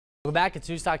We're back. It's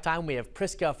Newstalk time. We have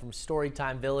Priska from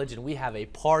Storytime Village, and we have a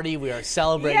party. We are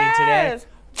celebrating today.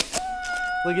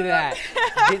 Look at that.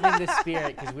 Getting in the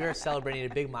spirit, because we are celebrating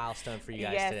a big milestone for you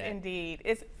guys today. Yes, indeed.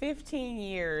 It's 15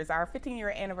 years. Our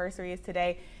 15-year anniversary is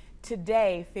today.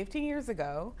 Today, 15 years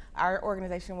ago, our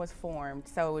organization was formed.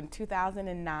 So in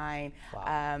 2009,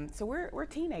 wow. So we're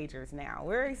teenagers now.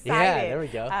 We're excited. Yeah, there we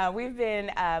go. We've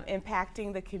been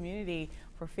impacting the community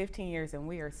for 15 years, and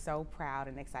we are so proud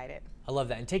and excited. I love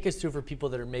that. And take us through, for people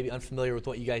that are maybe unfamiliar with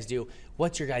what you guys do,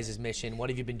 what's your guys' mission? What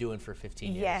have you been doing for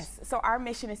 15 years? Yes, so our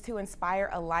mission is to inspire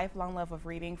a lifelong love of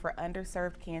reading for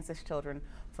underserved Kansas children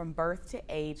from birth to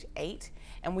age 8.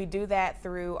 And we do that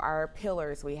through our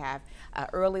pillars. We have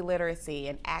early literacy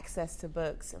and access to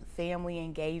books and family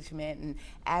engagement and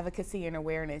advocacy and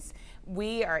awareness.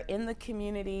 We are in the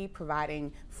community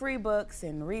providing free books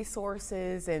and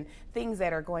resources and things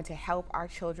that are going to help our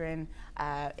children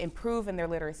improve in their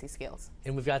literacy skills.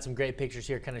 And we've got some great pictures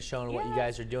here kind of showing what you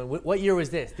guys are doing. What year was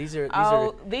this? This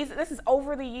is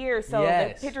over the years. So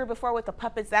the picture before with the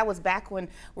puppets, that was back when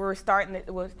we were starting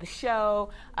the show.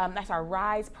 That's our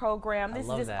RISE program. This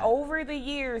is just over the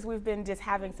years we've been just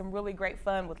having some really great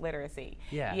fun with literacy.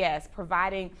 Yeah. Yes,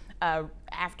 providing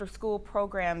after school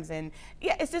programs, and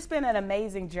yeah, it's just been an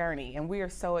amazing journey, and we are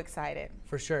so excited.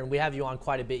 For sure, and we have you on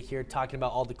quite a bit here talking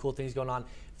about all the cool things going on.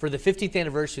 For the 15th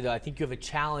anniversary, though, I think you have a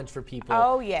challenge for people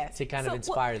to kind of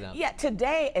inspire them. Yeah,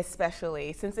 today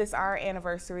especially, since it's our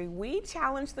anniversary, we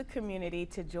challenge the community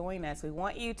to join us. We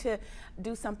want you to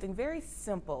do something very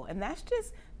simple, and that's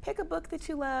just pick a book that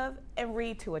you love and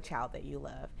read to a child that you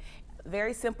love.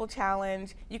 Very simple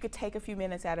challenge. You could take a few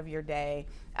minutes out of your day.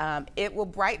 It will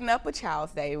brighten up a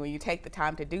child's day when you take the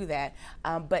time to do that,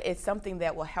 but it's something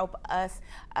that will help us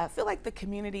feel like the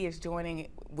community is joining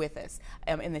with us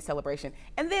in this celebration.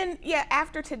 And then, yeah,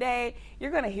 after today,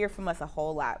 you're going to hear from us a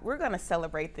whole lot. We're going to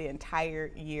celebrate the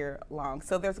entire year long.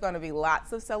 So there's going to be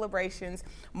lots of celebrations,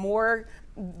 more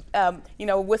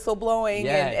whistle blowing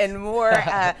and more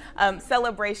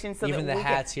celebrations. So even that the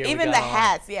hats here. Even the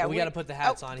hats, yeah. We got to put the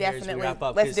hats on here as we wrap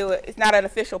up. Let's do it. It's not an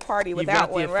official party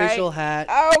without one, right? You've got the official hat.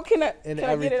 Oh, can I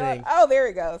everything. get it on? Oh, there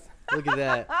it goes. Look at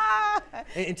that.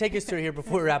 and take us through here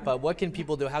before we wrap up. What can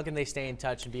people do? How can they stay in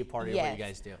touch and be a part of what you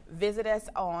guys do? Visit us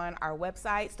on our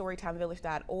website,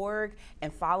 storytimevillage.org,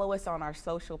 and follow us on our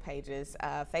social pages,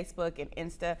 Facebook and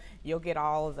Insta. You'll get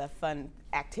all of the fun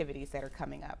activities that are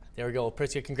coming up. There we go. Well,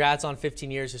 Priska, congrats on 15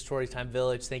 years of Storytime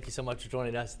Village. Thank you so much for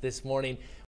joining us this morning.